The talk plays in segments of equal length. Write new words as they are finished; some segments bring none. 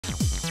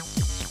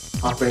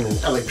I've been an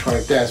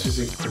electronic dance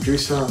music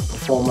producer,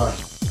 performer,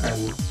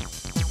 and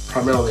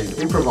primarily an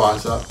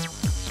improviser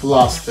for the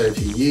last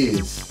 30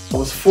 years. I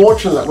was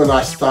fortunate that when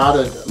I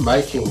started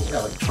making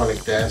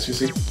electronic dance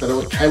music, that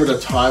it came at a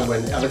time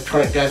when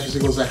electronic dance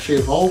music was actually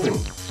evolving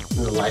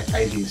in the late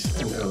 80s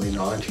and early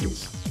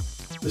 90s.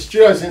 The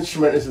studio's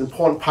instrument is an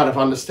important part of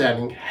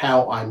understanding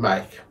how I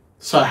make.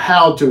 So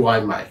how do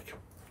I make?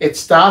 It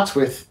starts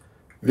with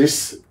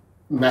this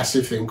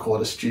massive thing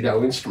called a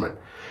studio instrument.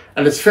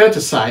 And it's fair to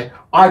say,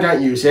 I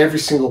don't use every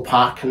single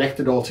part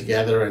connected all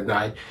together and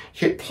I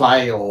hit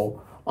play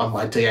or on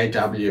my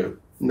DAW.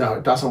 No,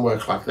 it doesn't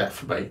work like that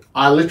for me.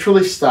 I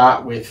literally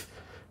start with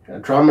a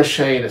drum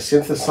machine, a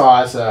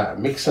synthesizer, a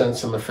mixer and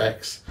some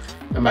effects,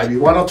 and maybe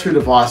one or two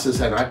devices,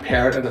 and I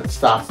pair it and it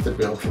starts to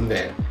build from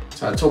there.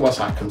 So it's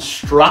almost like I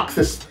construct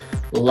this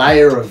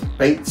layer of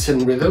beats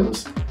and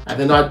rhythms, and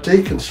then I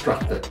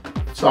deconstruct it.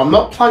 So I'm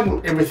not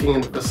plugging everything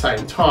in at the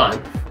same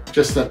time,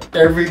 just that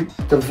every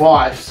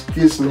device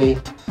gives me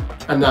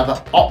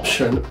another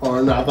option or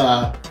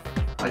another,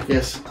 I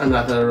guess,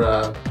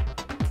 another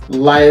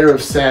layer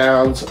of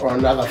sounds or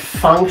another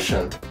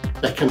function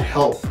that can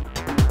help.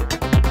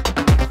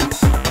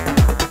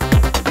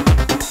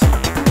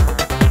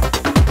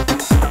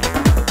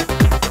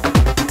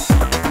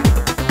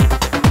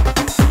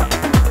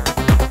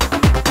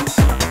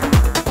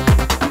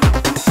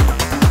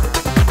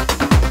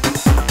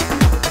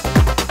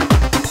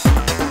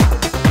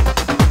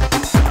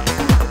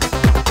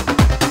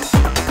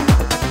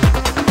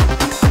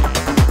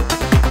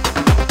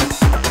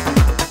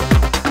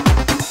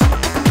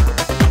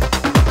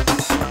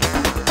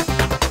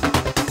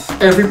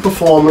 Every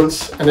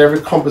performance and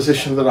every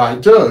composition that I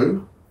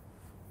do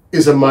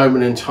is a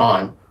moment in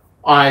time.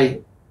 I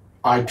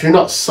do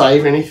not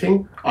save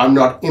anything. I'm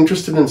not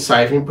interested in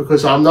saving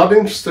because I'm not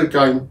interested in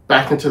going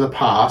back into the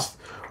past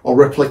or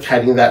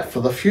replicating that for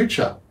the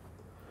future.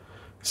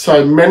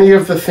 So many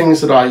of the things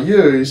that I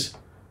use,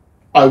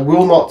 I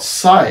will not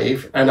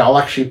save and I'll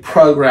actually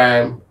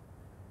program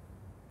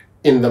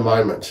in the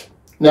moment.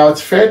 Now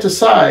it's fair to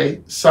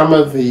say some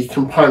of the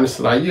components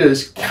that I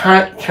use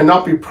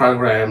cannot be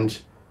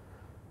programmed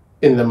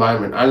in the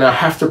moment, and I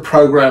have to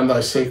program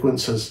those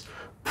sequences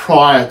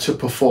prior to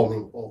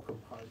performing all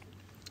components.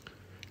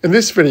 In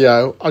this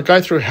video, I'll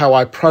go through how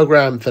I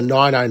program the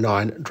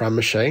 909 drum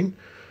machine,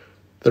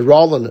 the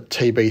Roland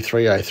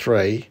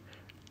TB303,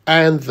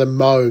 and the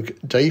Moog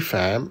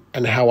DFAM,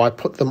 and how I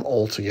put them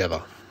all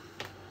together.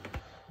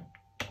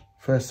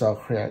 First, I'll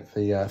create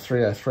the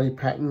 303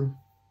 pattern,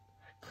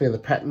 clear the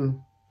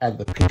pattern, add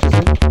the pitches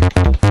in.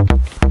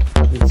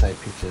 I did say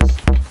pitches.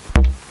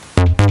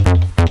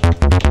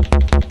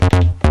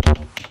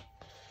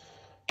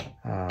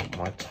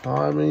 My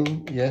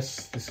timing,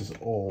 yes, this is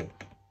all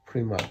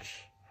pretty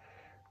much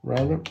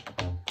random.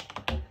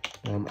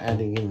 I'm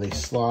adding in these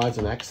slides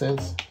and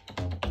accents.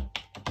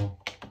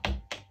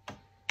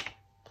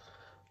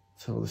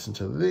 So we'll listen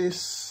to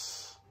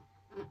this.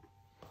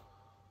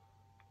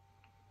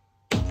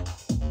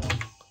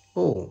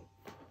 Oh,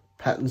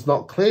 pattern's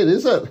not cleared,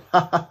 is it?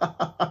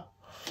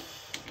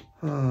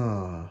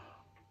 Oh.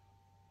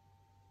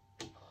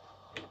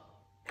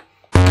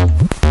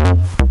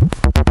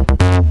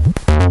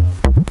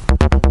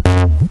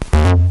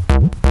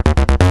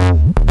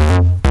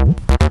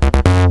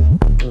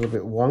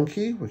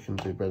 Wonky, we can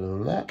do better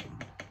than that.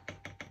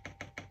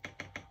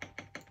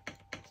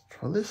 Let's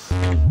try this.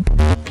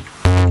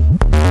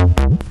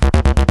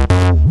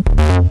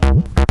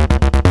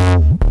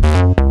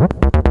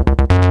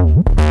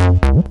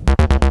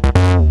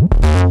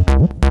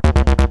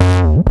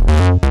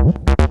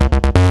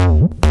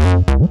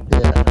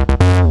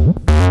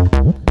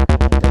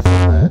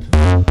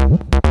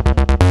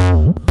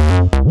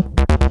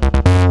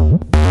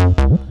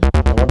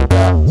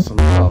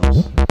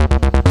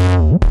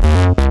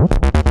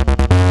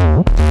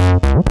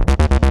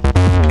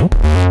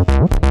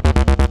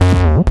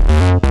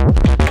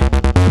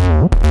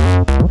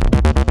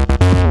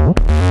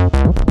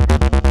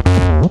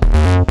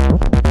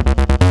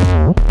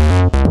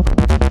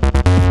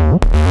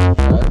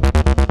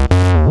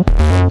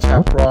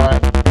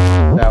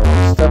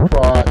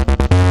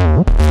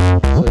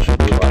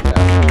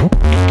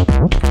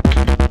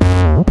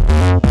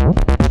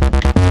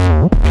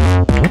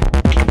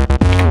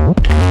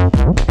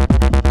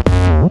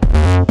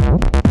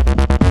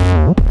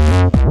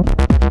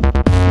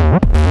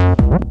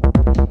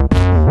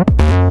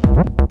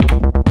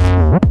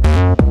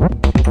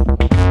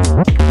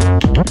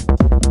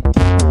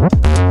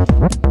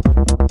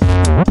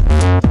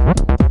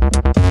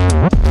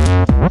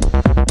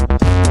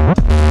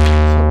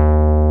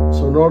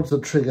 To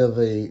trigger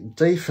the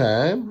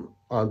DFAM,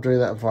 I'm doing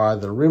that via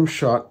the rim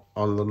shot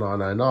on the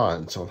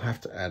 909, so I'll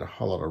have to add a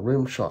whole lot of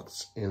rim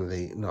shots in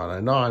the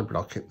 909, but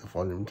I'll keep the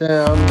volume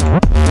down.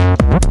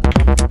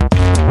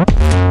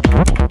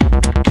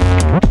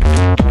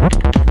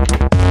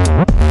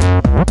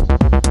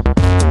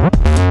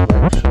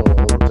 Make sure all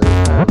the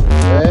DFAM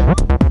is there.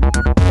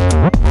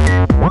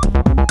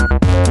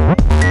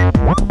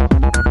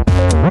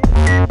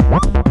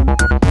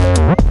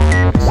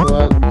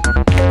 Excellent.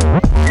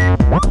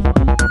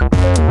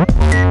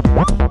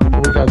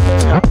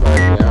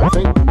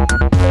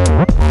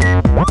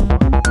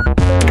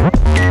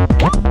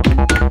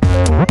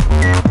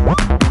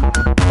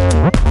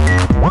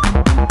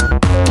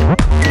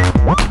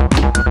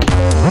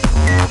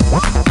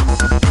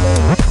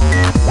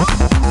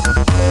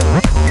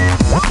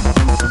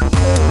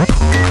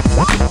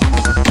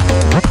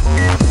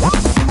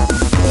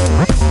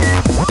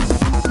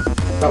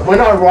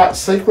 write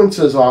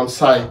sequences on,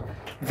 say,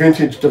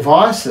 vintage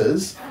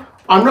devices,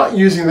 I'm not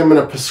using them in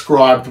a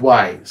prescribed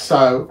way.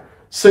 So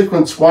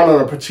sequence 1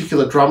 on a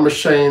particular drum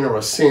machine or a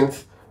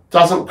synth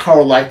doesn't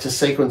correlate to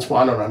sequence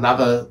 1 on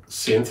another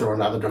synth or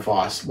another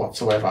device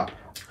whatsoever.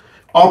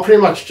 I'll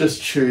pretty much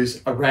just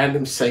choose a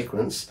random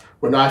sequence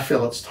when I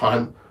feel it's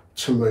time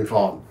to move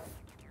on.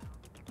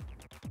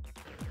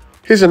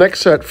 Here's an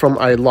excerpt from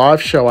a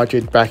live show I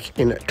did back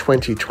in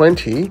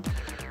 2020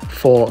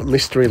 for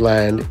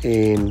Mysteryland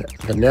in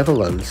the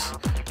Netherlands.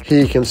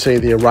 Here you can see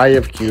the array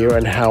of gear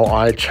and how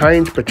I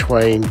change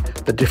between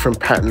the different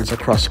patterns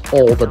across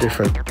all the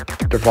different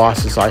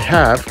devices I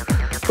have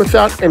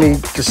without any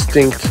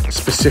distinct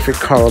specific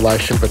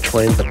correlation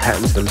between the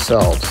patterns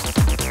themselves.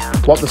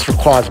 What this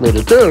requires me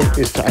to do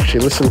is to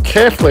actually listen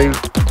carefully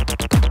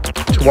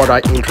to what I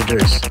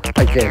introduce.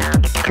 Again,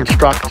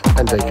 construct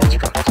and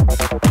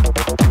deconstruct.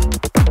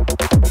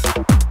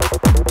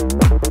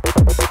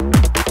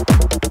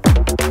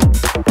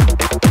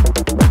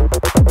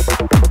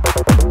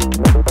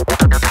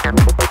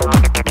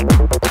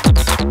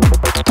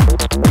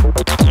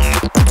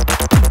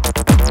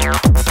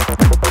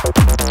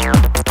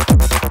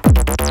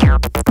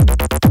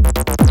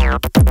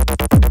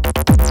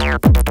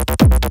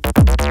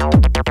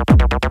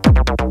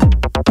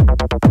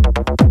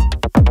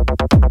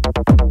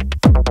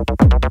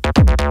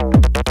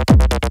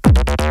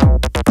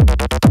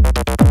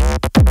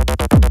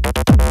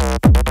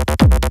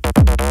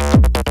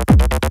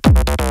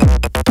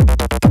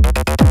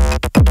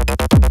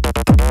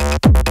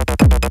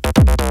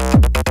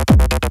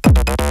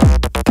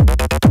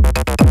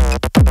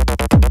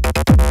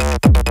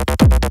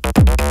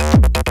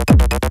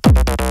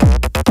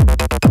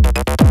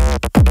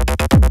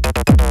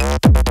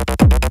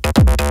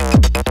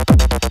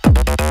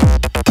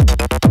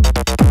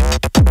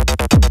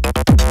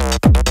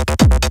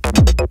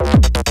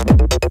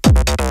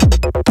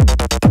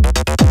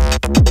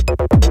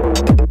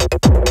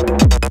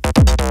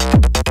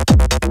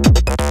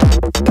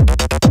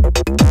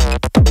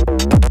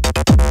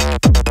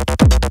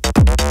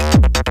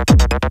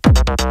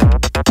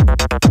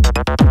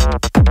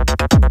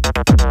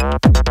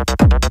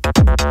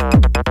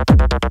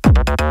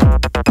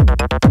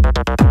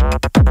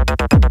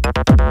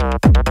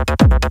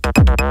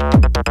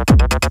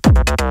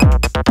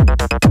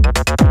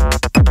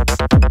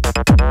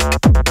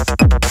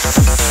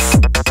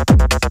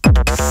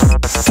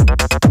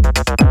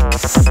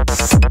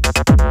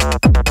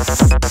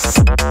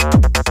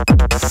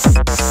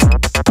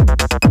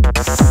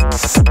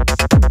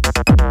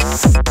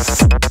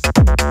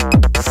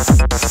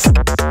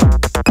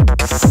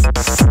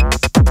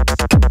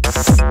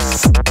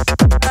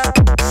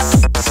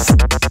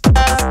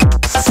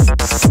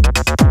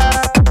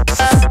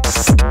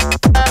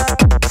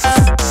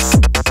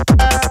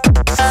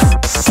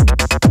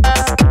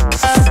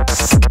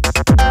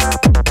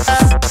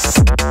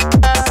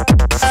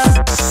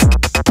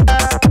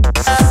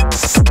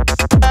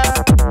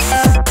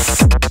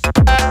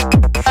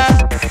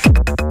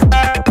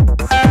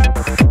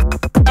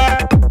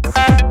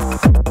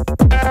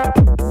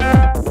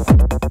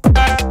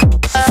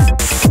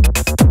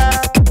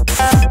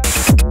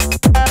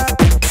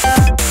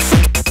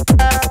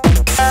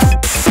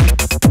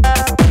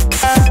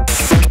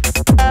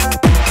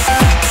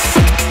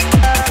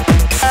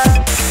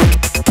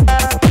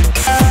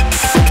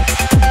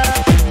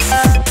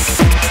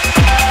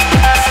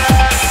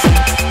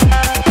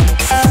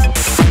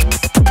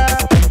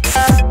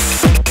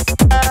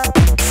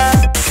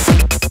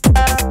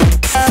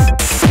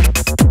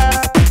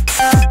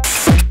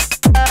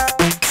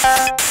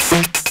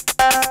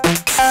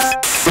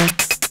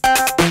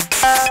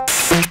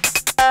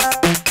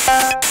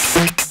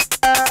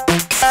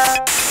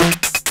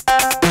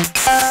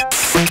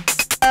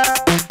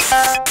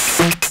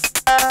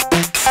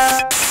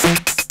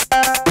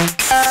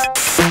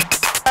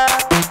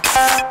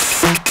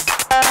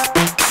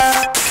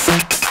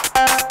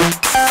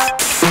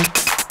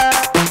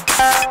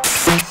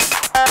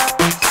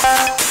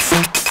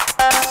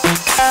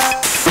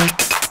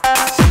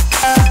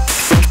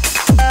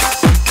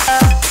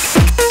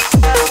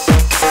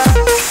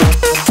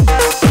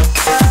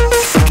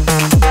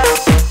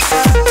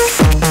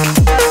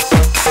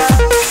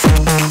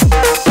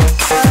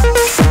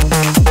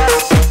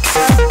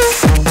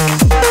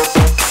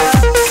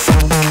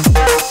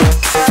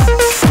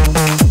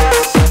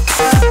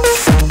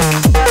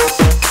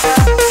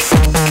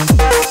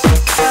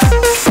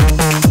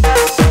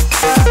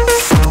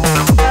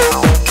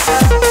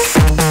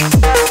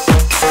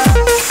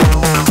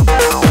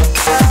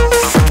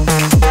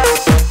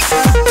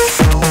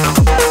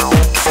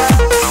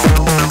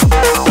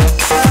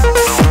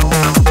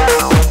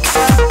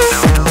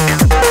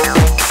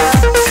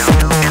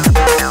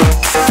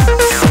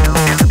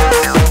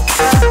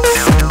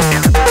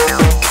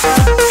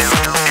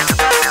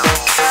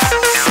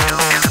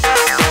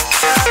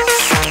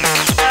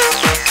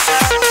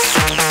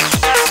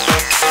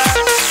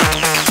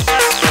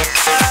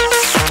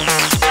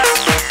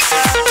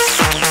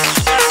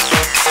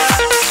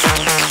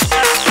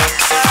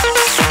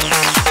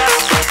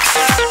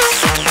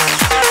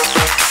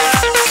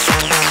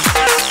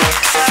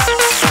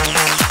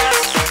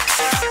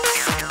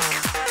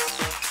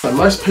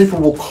 Most people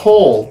will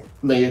call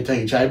me a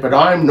DJ, but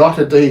I'm not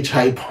a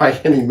DJ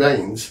by any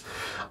means.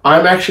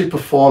 I'm actually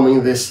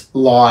performing this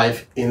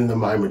live in the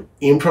moment,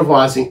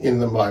 improvising in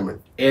the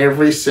moment.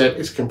 Every set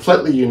is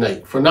completely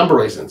unique for a number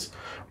of reasons.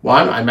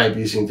 One, I may be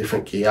using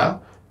different gear.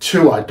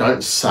 Two, I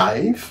don't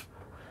save.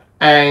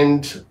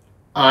 And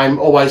I'm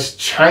always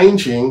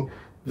changing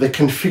the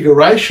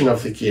configuration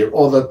of the gear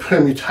or the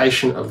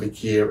permutation of the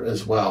gear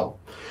as well.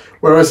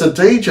 Whereas a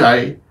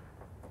DJ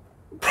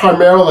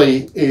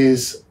primarily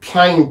is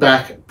playing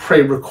back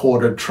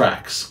pre-recorded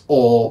tracks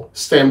or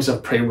stems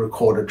of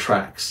pre-recorded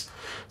tracks.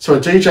 So a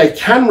DJ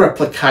can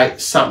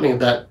replicate something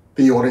that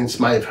the audience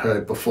may have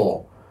heard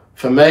before.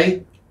 For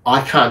me,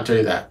 I can't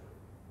do that.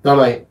 Not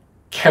only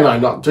can I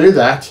not do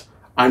that,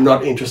 I'm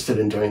not interested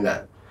in doing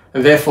that.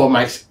 And therefore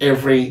makes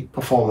every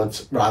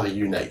performance rather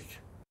unique.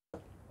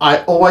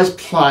 I always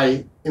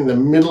play in the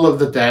middle of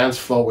the dance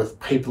floor with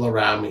people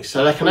around me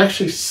so they can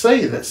actually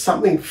see that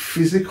something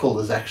physical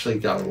is actually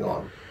going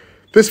on.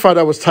 This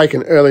photo was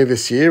taken earlier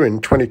this year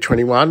in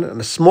 2021 in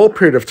a small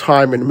period of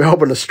time in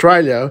Melbourne,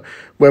 Australia,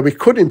 where we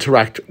could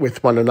interact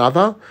with one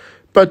another.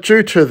 But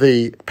due to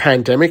the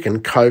pandemic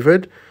and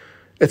COVID,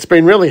 it's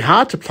been really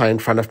hard to play in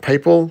front of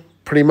people.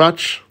 Pretty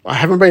much, I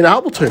haven't been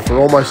able to for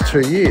almost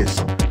 2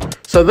 years.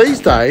 So these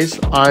days,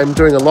 I'm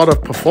doing a lot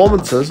of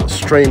performances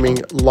streaming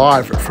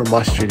live from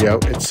my studio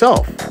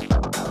itself.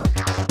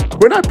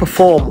 When I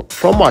perform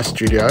from my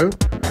studio,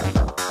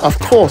 of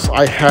course,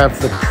 I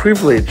have the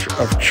privilege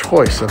of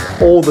choice of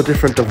all the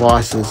different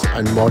devices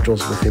and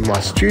modules within my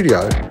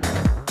studio,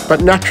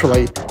 but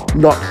naturally,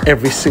 not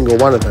every single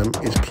one of them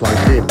is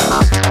plugged in.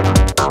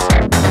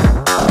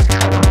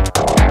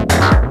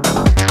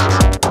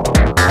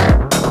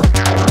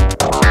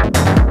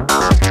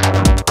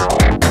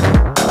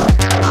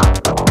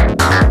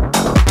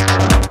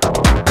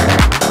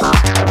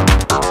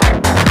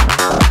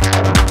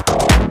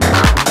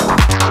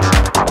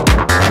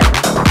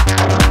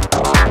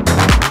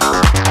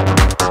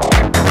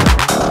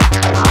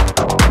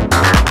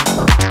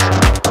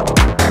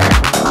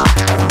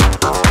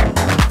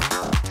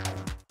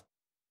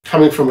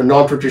 Coming from a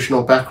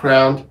non-traditional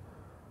background,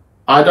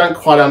 I don't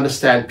quite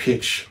understand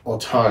pitch or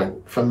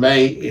tone. For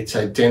me, it's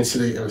a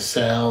density of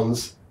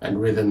sounds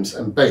and rhythms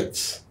and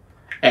beats.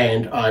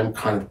 And I'm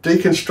kind of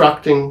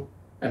deconstructing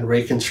and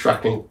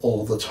reconstructing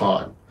all the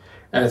time.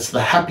 And it's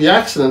the happy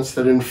accidents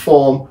that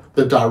inform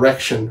the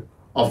direction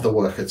of the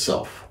work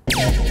itself.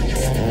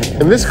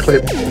 In this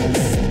clip,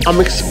 I'm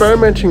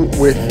experimenting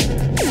with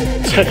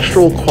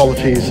textural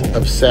qualities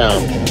of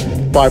sound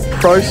by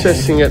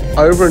processing it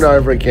over and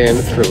over again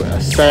through a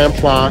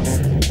sampler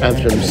and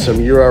through some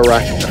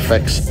Eurorack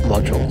effects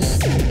modules.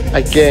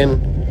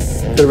 Again,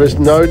 there is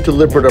no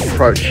deliberate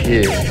approach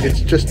here. It's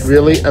just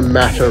really a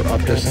matter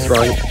of just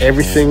throwing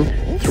everything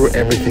through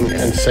everything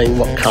and seeing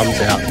what comes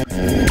out.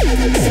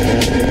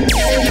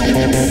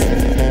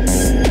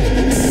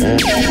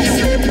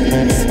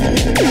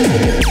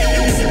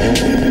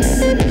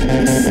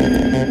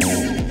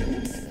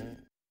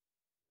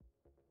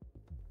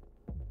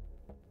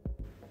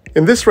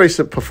 In this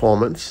recent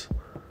performance,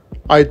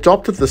 I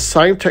adopted the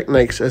same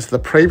techniques as the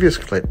previous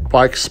clip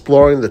by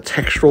exploring the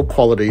textural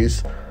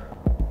qualities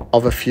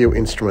of a few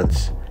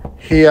instruments.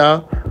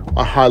 Here,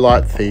 I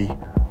highlight the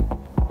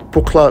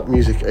Buchla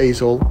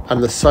Easel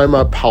and the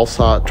SUNY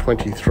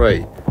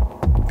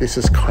Pulsar23. This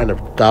is kind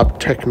of dub,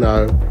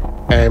 techno,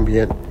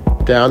 ambient,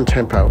 down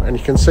tempo. And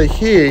you can see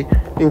here,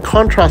 in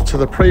contrast to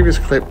the previous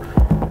clip,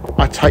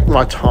 I take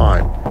my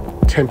time.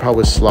 Tempo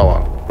is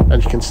slower.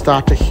 And you can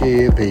start to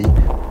hear the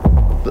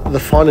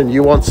finer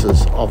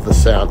nuances of the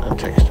sound and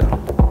texture.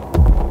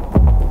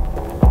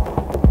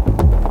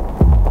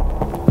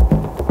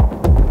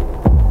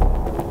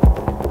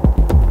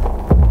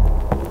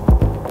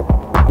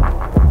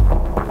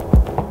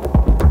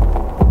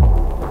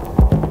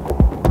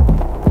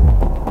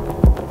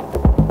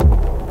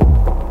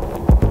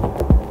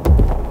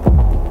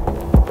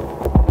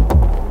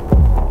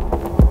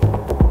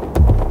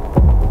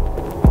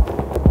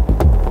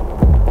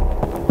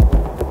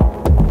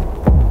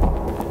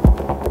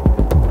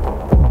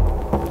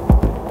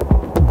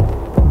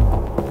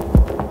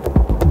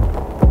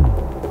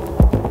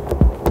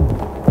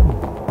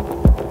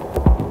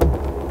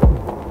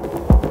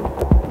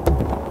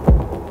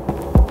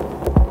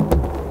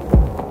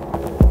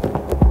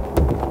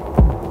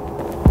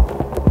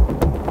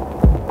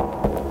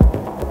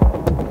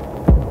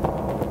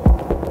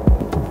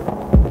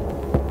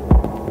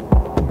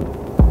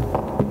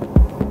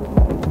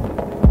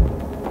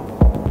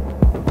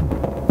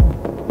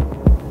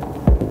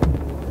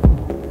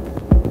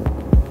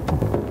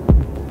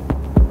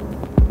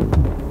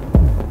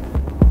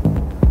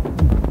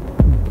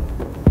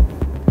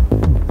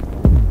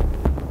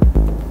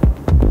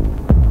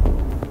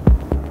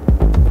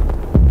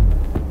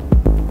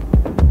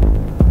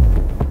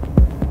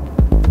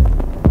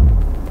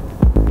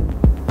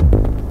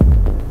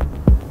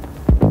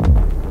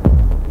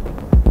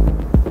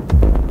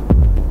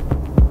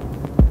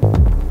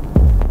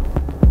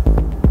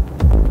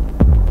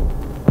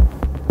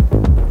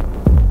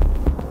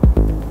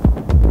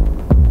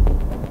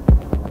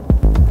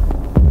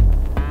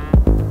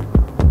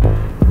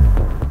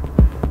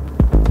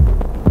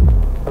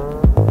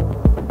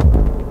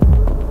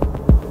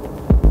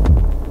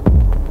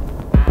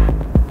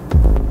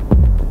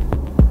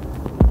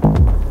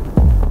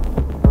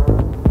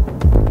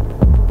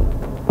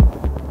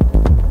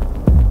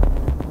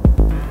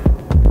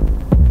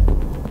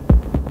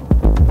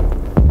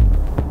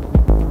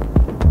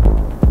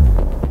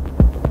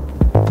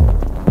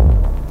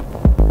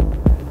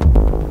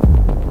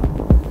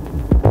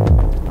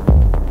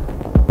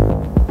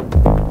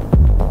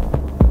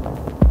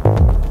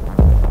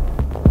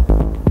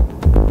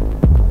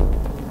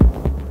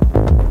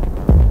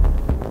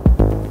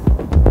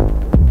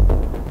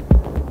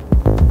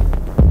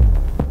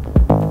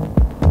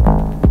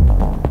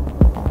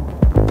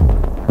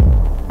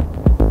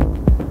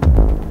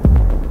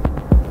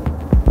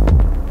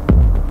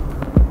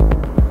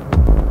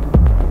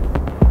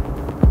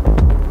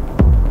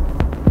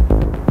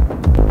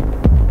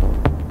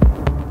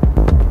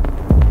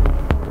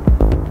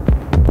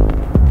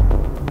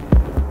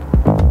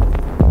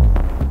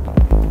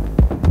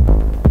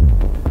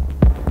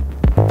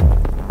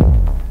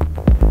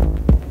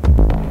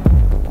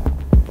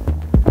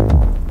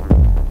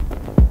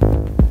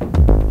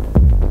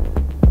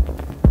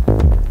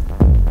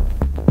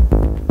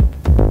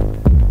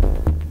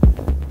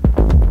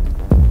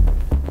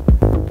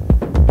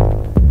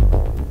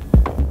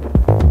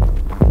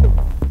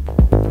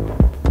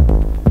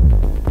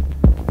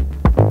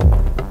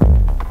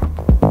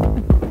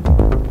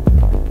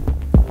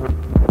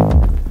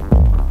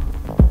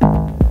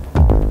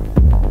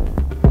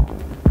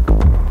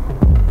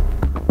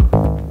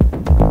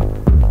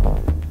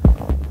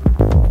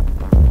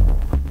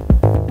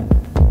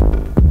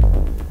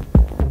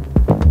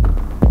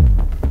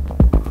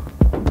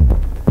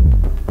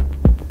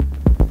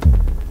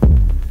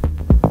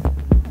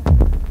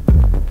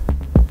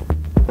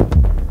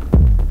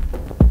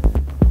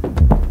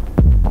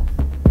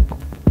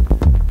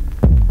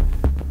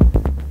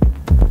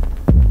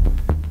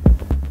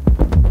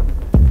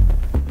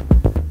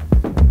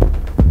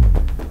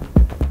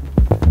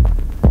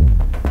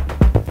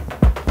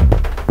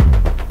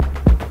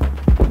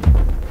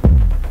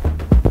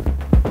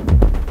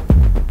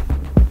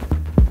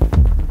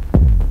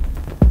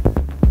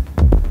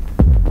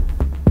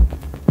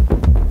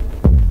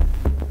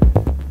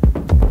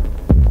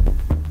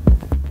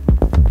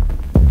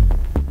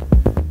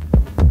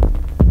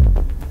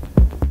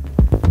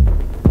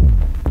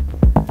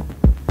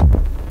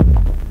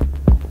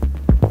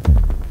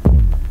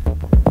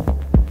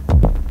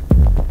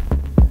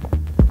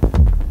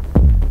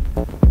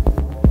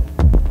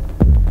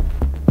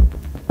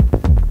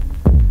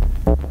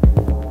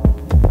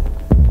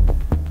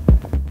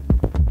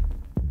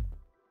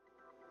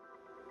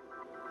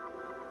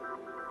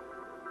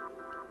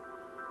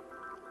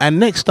 And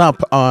next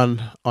up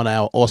on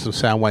our awesome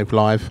Soundwave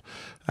Live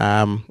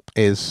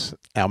is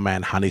our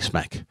man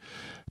Honeysmack.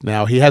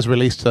 Now, he has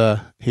released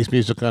his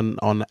music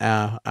on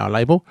our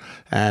label,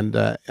 and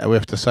we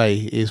have to say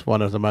he's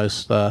one of the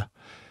most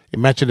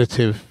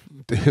imaginative,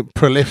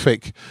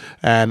 prolific,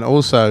 and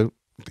also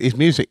his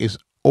music is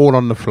all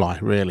on the fly,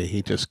 really.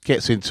 He just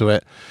gets into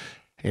it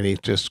and he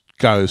just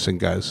goes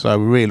and goes. So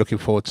we're really looking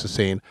forward to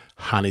seeing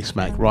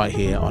Honeysmack right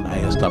here on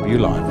ASW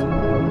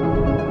Live.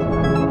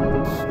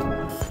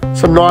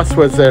 Some nice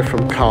words there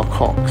from Carl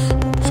Cox.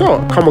 So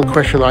a common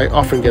question I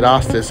often get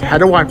asked is, how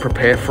do I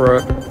prepare for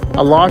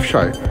a live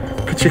show,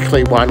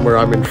 particularly one where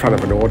I'm in front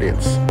of an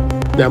audience?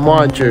 Now,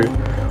 mind you,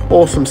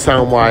 Awesome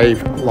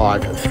Soundwave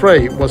Live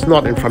 3 was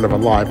not in front of a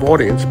live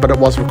audience, but it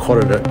was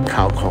recorded at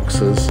Carl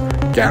Cox's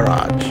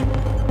garage.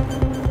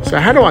 So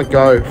how do I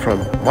go from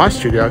my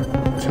studio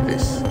to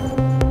this?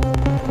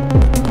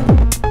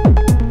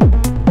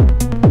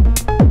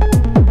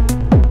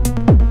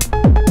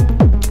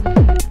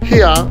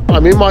 Here,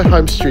 I'm in my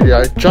home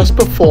studio just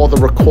before the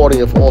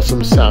recording of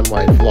Awesome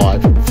Soundwave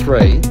Live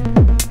 3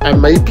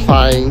 and me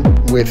playing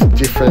with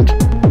different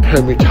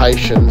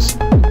permutations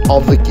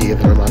of the gear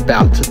that I'm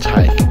about to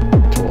take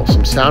to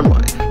Awesome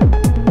Soundwave.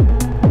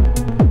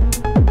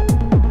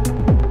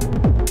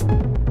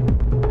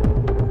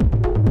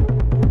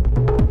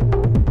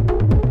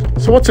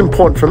 So what's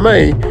important for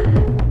me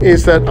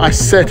is that I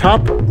set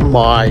up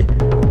my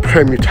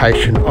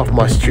permutation of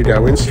my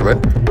studio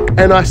instrument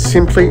and I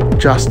simply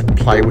just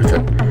play with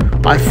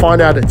it. I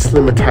find out its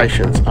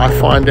limitations. I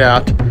find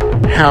out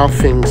how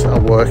things are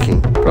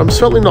working. But I'm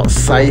certainly not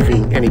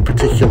saving any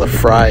particular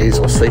phrase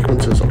or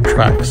sequences or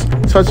tracks.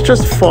 So it's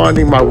just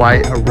finding my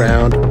way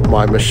around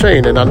my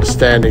machine and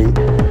understanding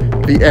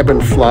the ebb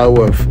and flow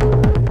of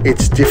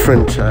its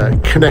different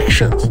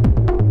connections.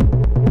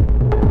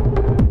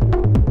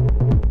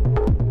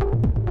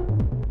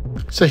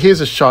 So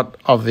here's a shot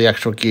of the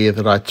actual gear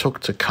that I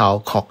took to Carl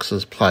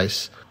Cox's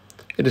place.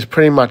 It is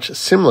pretty much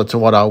similar to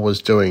what I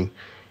was doing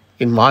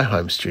in my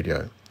home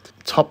studio.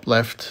 Top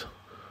left,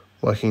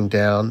 working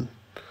down,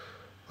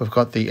 we've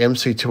got the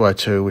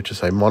MC202, which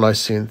is a mono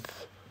synth.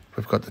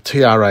 We've got the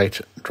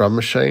TR8 drum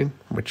machine,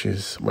 which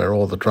is where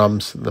all the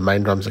drums, the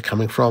main drums are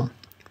coming from.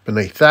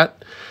 Beneath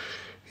that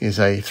is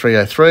a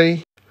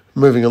 303.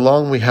 Moving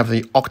along, we have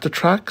the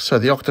Octatrack. So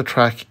the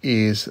Octatrack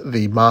is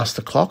the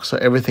master clock. So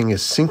everything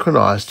is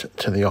synchronized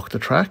to the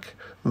Octatrack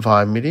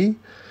via MIDI.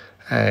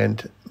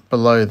 And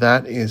below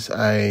that is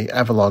a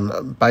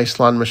Avalon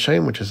bassline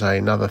machine, which is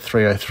another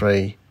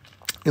 303.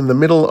 In the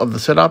middle of the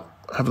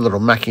setup, I have a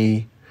little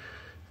Mackie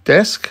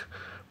desk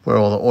where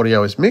all the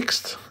audio is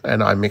mixed,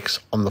 and I mix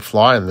on the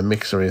fly, and the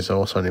mixer is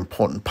also an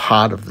important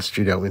part of the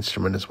studio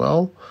instrument as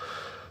well.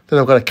 Then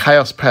I've got a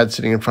Chaos pad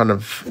sitting in front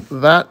of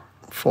that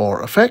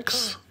for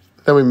effects.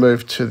 Then we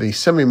move to the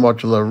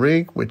semi-modular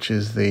rig, which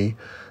is the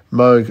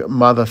Moog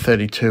Mother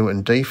 32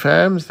 and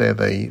DFAMs. They're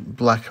the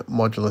black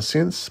modular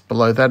synths.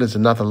 Below that is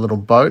another little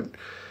boat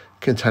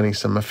containing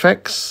some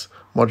effects,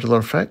 modular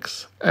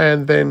effects.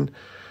 And then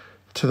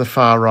to the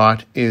far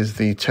right is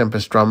the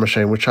Tempest drum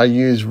machine, which I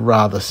use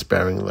rather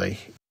sparingly.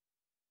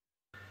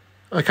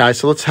 Okay,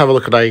 so let's have a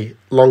look at a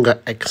longer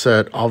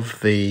excerpt of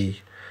the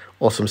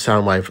Awesome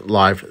Soundwave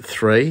Live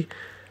 3.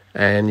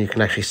 And you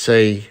can actually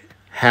see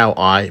how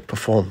I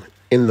perform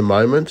in the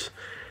moment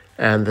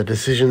and the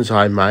decisions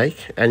I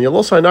make. And you'll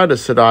also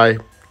notice that I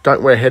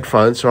don't wear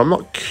headphones, so I'm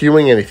not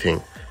cueing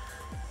anything.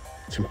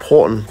 It's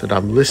important that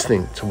I'm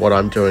listening to what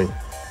I'm doing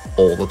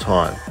all the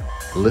time.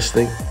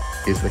 Listening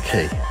is the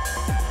key.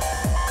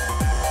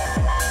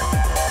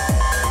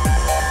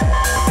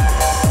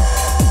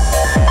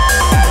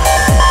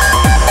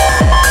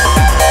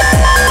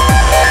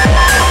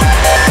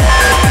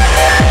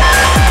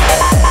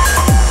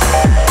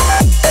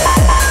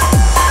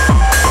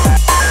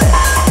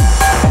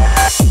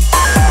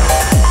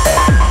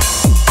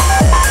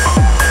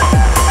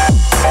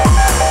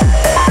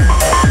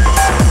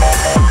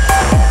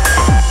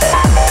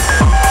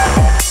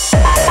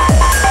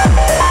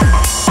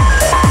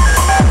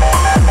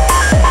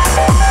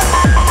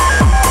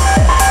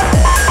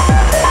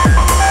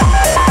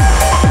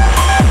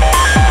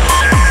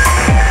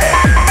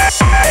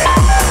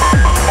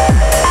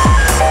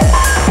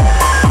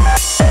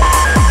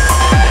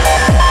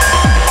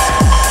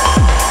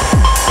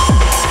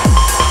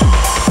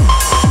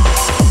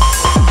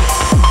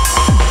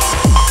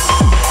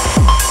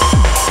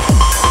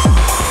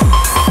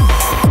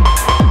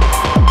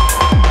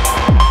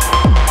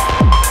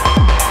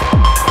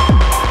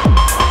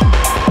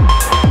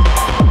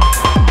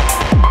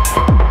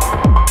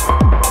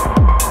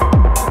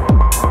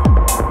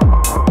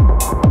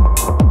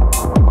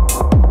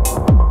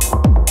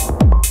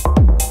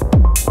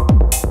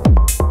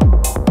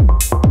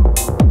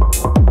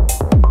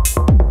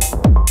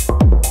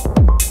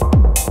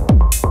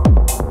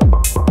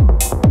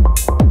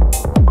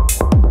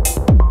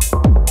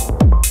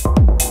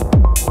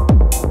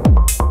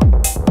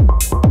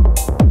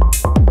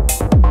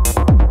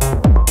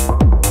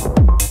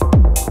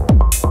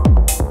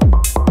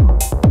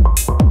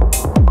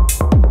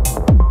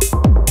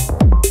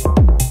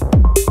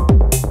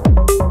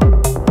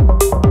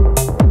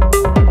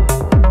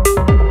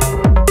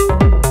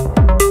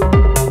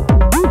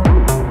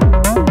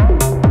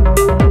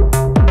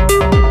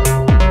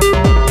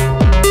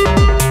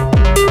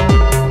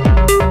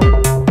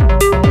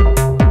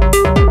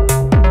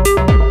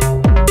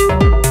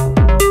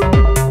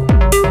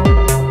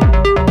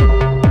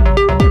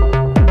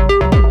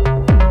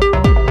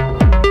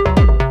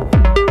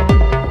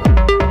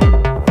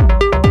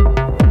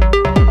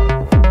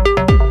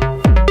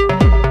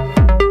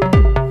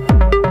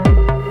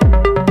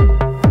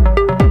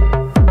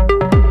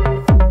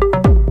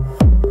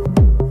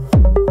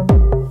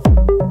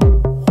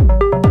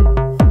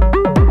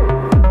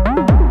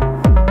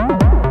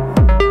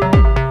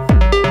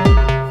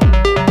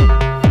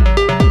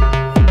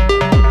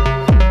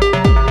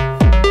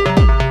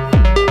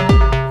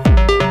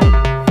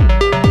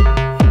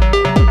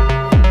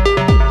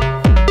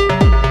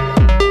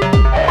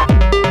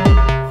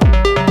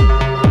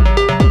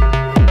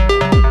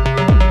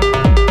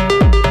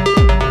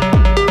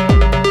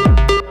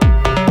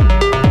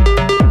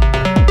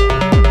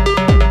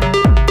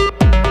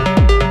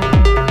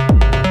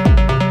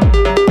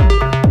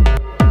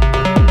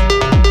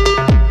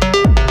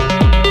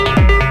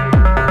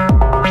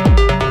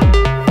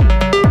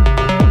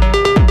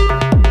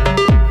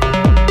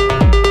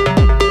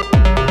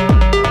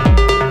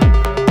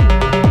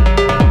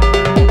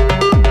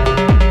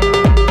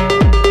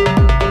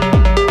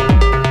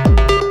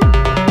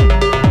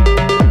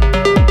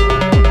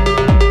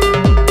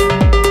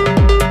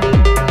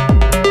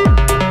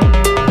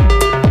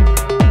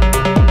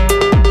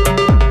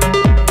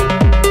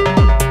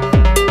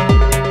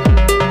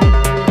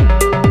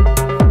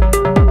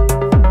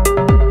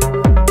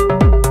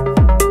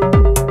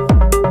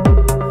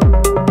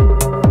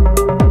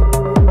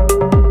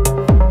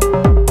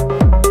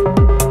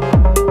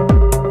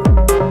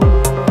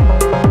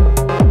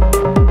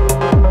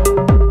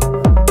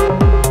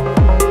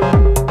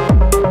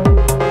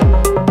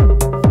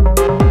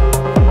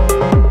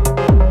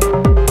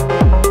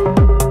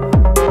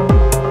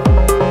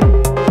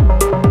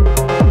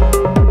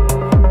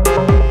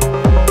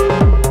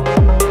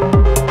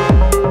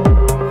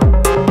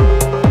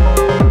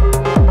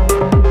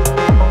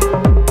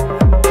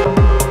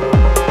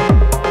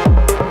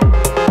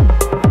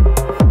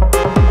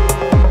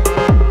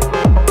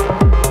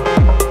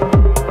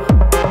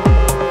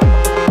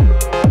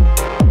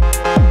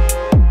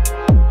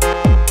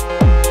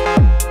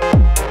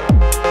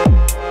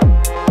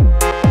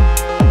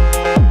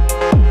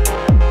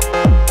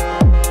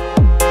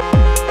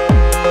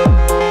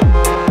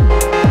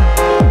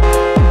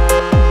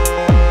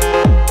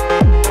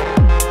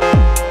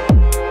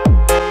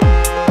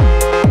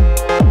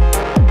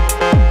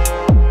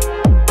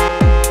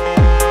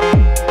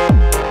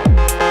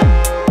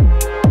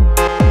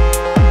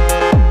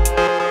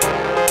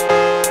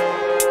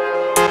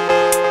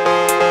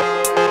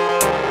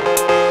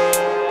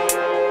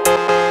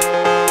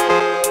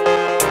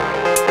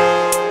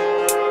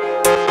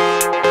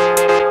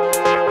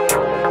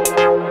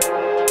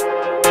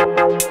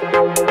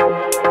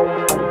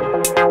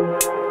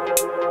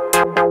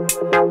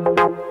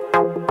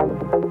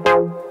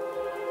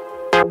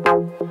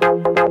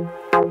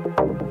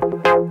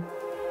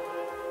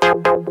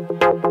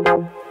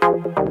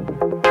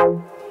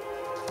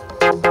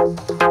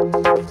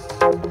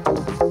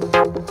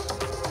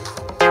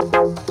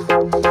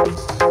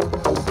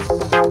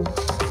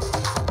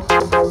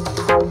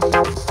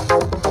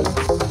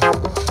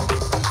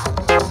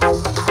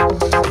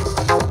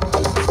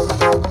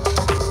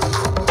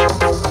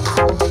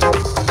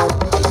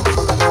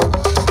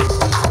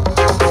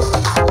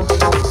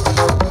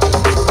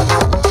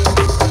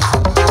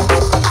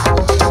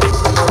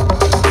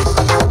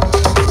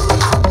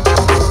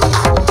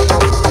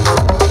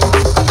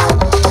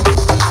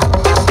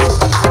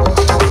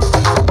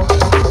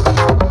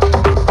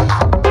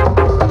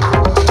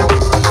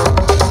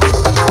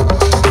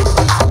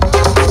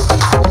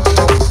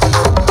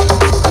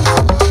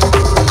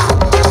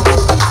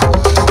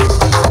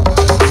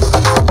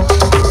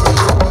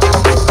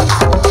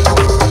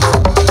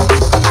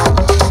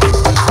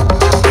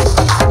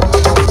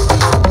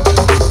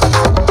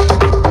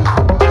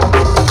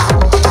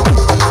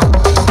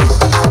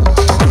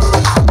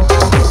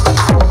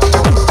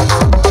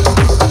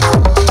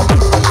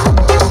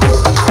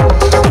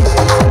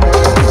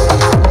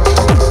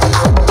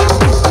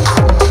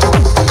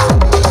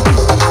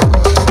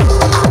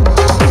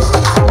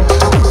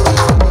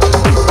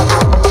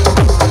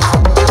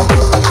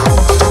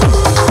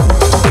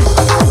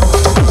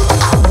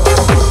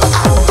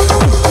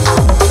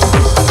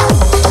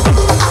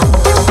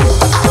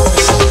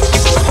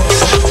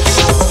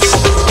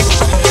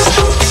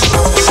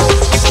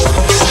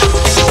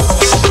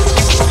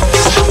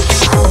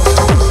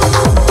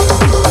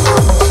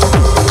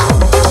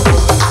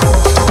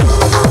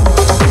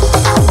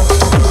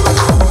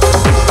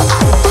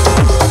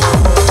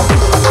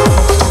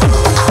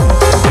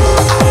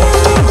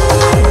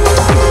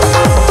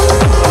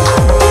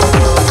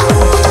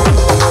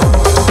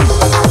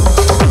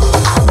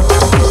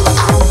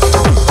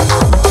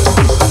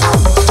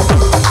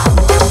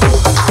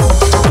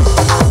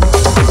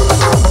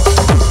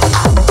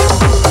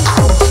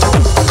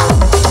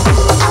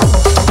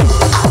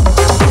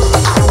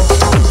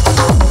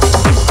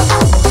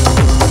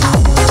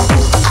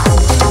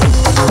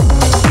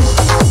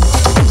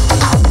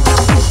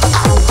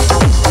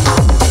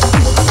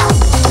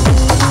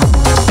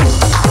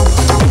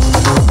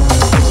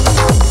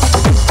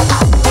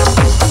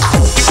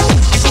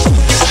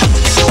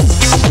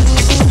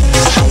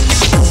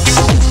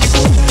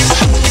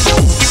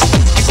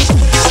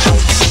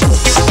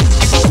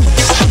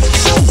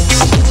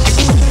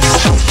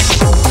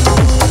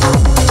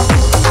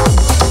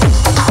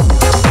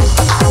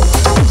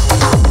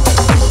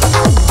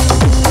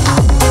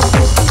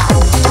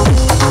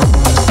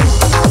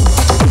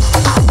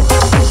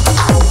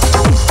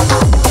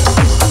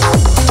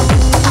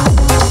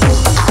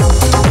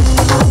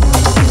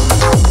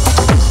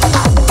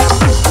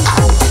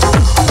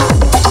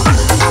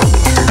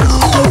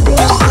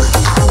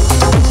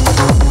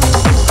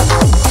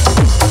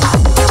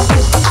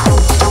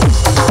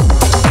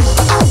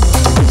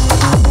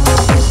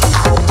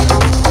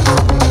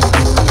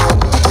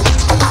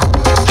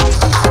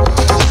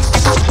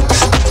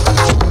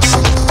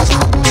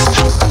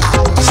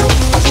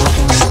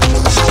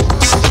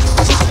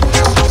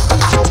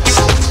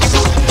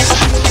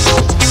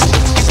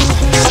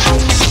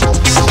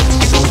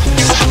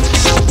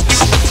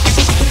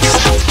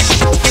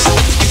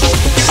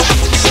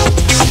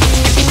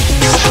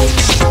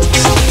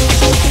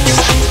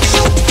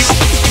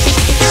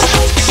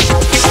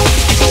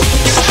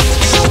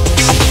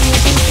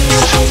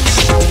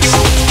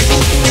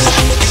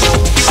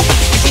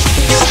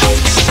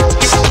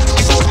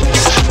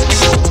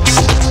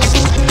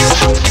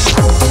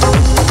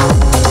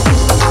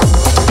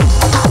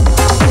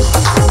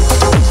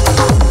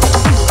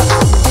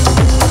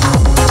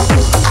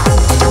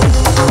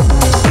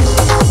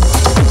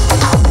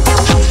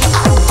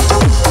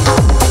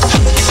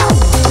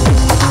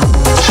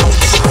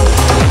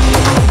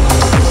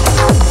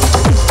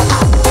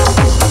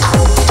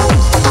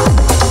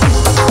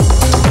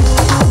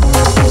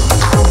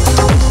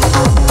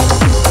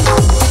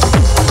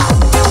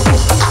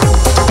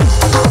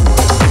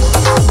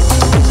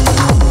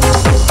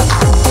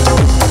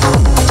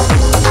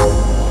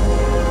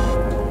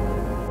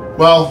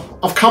 Well,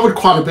 I've covered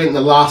quite a bit in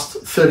the last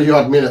 30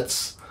 odd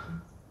minutes.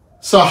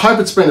 So I hope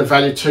it's been of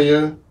value to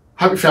you.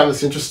 Hope you found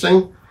this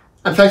interesting,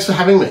 and thanks for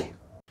having me.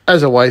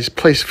 As always,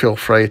 please feel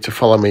free to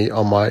follow me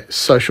on my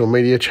social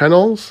media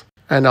channels,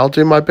 and I'll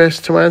do my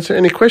best to answer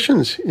any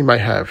questions you may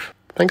have.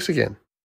 Thanks again.